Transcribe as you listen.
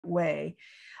way.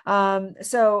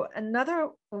 So another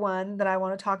one that I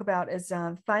want to talk about is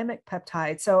thymic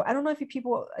peptide. So I don't know if you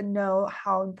people know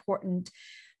how important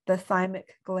the thymic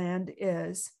gland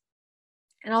is,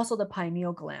 and also the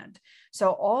pineal gland.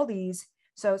 So all these,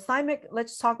 so thymic,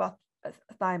 let's talk about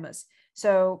thymus.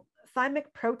 So thymic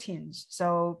proteins,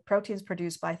 so proteins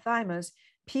produced by thymus,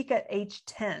 peak at age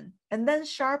 10 and then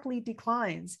sharply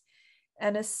declines,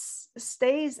 and it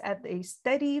stays at a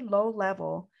steady low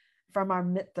level from our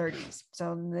mid-30s.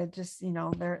 So they're just,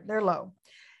 they're low.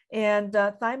 And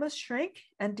thymus shrink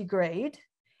and degrade.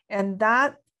 And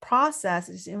that process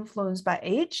is influenced by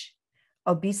age,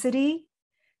 obesity,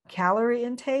 calorie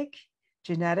intake,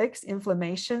 genetics,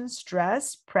 inflammation,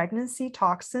 stress, pregnancy,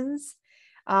 toxins,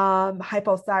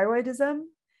 hypothyroidism,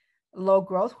 low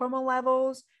growth hormone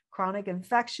levels, chronic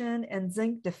infection, and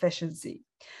zinc deficiency.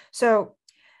 So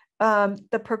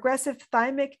the progressive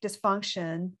thymic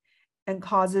dysfunction and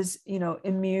causes,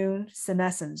 immune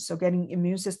senescence, so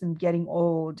immune system getting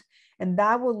old, and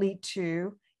that will lead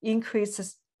to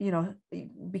increased,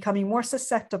 becoming more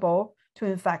susceptible to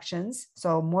infections,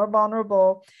 so more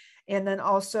vulnerable, and then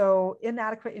also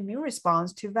inadequate immune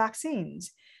response to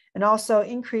vaccines, and also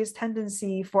increased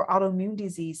tendency for autoimmune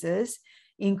diseases,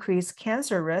 increased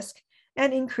cancer risk,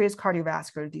 and increased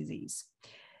cardiovascular disease.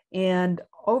 And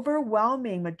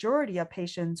overwhelming majority of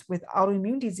patients with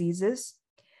autoimmune diseases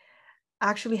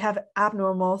actually have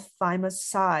abnormal thymus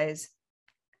size.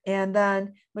 And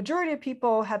then majority of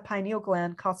people have pineal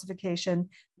gland calcification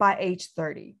by age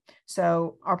 30.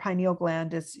 So our pineal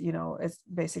gland is, is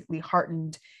basically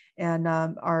hardened and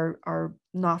are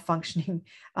not functioning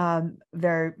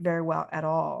very, very well at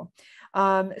all.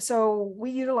 So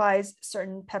we utilize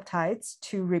certain peptides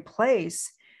to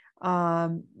replace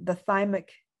the thymic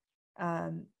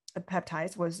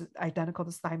peptides, was identical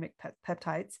to thymic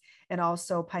peptides, and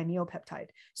also pineal peptide.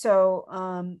 So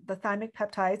the thymic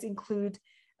peptides include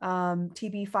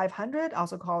TB-500,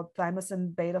 also called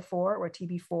Thymosin beta-4 or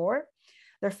TB4.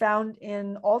 They're found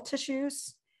in all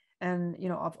tissues and,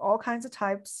 of all kinds of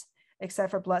types,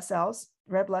 except for blood cells,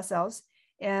 red blood cells.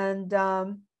 And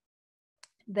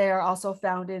they are also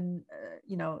found in,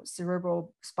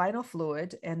 cerebral spinal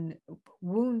fluid and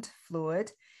wound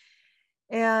fluid.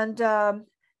 And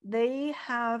they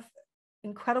have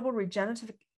incredible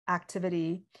regenerative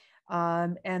activity.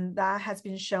 And that has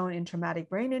been shown in traumatic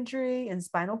brain injury and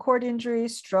spinal cord injury,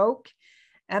 stroke,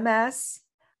 MS,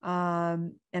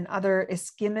 and other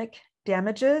ischemic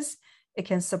damages. It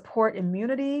can support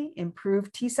immunity,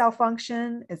 improve T cell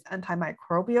function, is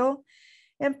antimicrobial,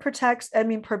 and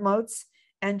promotes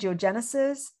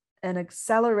angiogenesis and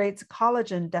accelerates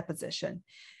collagen deposition.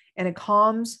 And it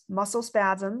calms muscle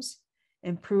spasms,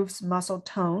 improves muscle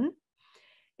tone,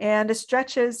 and it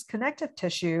stretches connective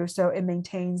tissue, so it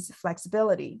maintains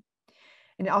flexibility.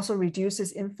 And it also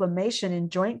reduces inflammation in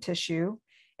joint tissue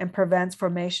and prevents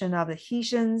formation of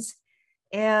adhesions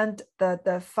and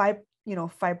the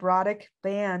fibrotic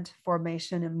band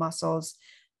formation in muscles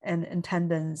and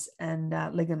tendons and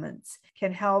ligaments.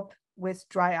 Can help with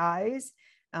dry eyes,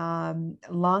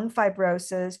 lung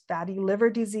fibrosis, fatty liver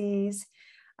disease.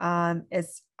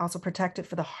 It's also protected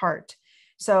for the heart.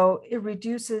 So it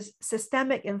reduces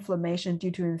systemic inflammation due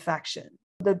to infection.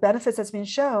 The benefits has been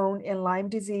shown in Lyme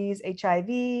disease,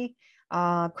 HIV,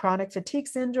 chronic fatigue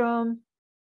syndrome,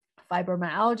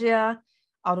 fibromyalgia,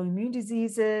 autoimmune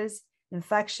diseases,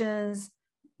 infections,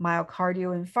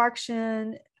 myocardial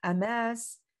infarction,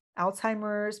 MS,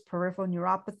 Alzheimer's, peripheral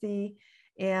neuropathy,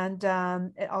 and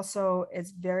it also is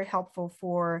very helpful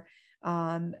for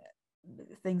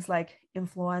things like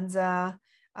influenza,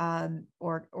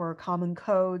 or common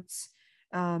colds,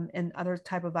 and other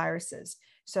type of viruses.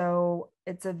 So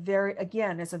it's a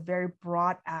very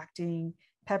broad acting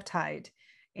peptide,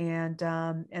 and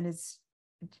it's,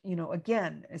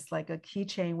 again, it's like a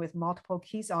keychain with multiple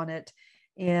keys on it.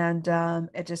 And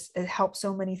it helps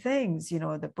so many things,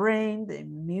 the brain, the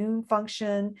immune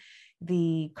function,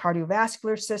 the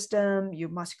cardiovascular system, your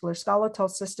musculoskeletal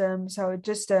system. So it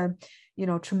just,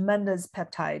 tremendous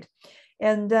peptide.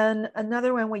 And then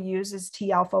another one we use is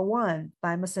T-alpha-1,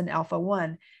 Thymosin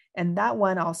Alpha-1. And that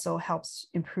one also helps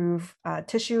improve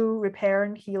tissue repair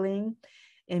and healing,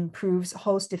 improves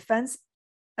host defense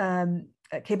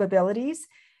capabilities.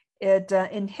 It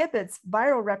inhibits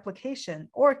viral replication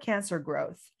or cancer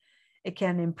growth. It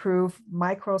can improve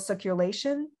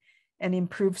microcirculation and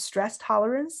improve stress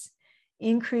tolerance,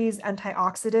 increase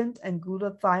antioxidant and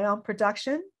glutathione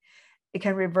production. It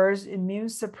can reverse immune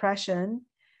suppression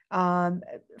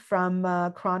from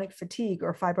chronic fatigue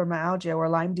or fibromyalgia or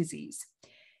Lyme disease.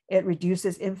 It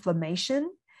reduces inflammation.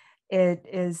 It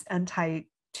is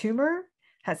anti-tumor,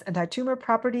 has anti-tumor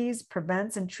properties,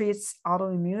 prevents and treats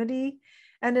autoimmunity,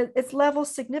 and its level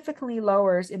significantly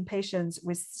lowers in patients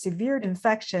with severe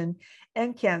infection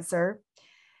and cancer.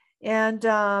 And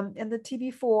the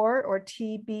TB4 or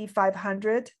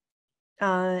TB-500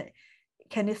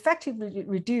 can effectively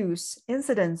reduce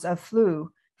incidence of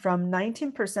flu from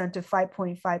 19% to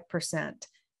 5.5%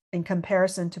 in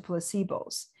comparison to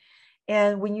placebos.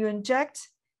 And when you inject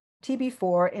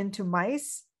TB4 into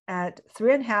mice at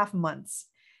 3.5 months,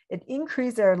 it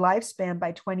increased their lifespan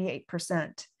by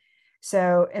 28%.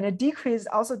 So, and it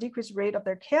also decreased rate of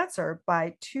their cancer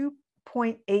by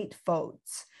 2.8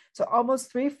 folds. So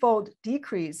almost 3-fold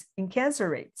decrease in cancer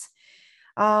rates.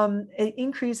 It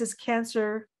increases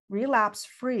cancer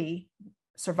relapse-free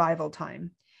survival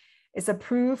time. It's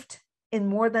approved in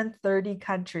more than 30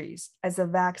 countries as a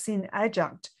vaccine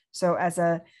adjunct. So as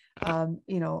a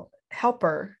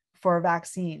helper for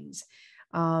vaccines,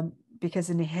 because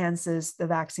it enhances the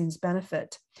vaccine's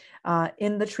benefit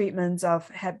in the treatments of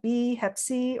Hep B, Hep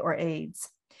C, or AIDS.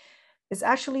 It's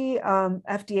actually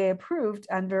FDA approved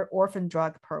under orphan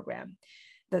drug program.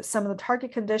 Some of the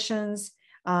target conditions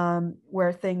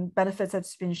where benefits have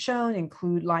been shown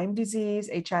include Lyme disease,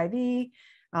 HIV,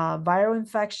 viral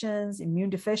infections, immune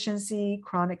deficiency,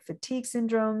 chronic fatigue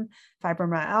syndrome,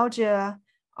 fibromyalgia,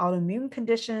 autoimmune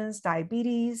conditions,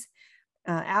 diabetes,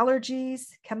 allergies,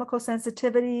 chemical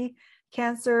sensitivity,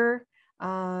 cancer,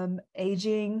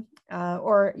 aging,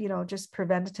 or just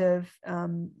preventative,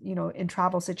 in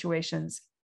travel situations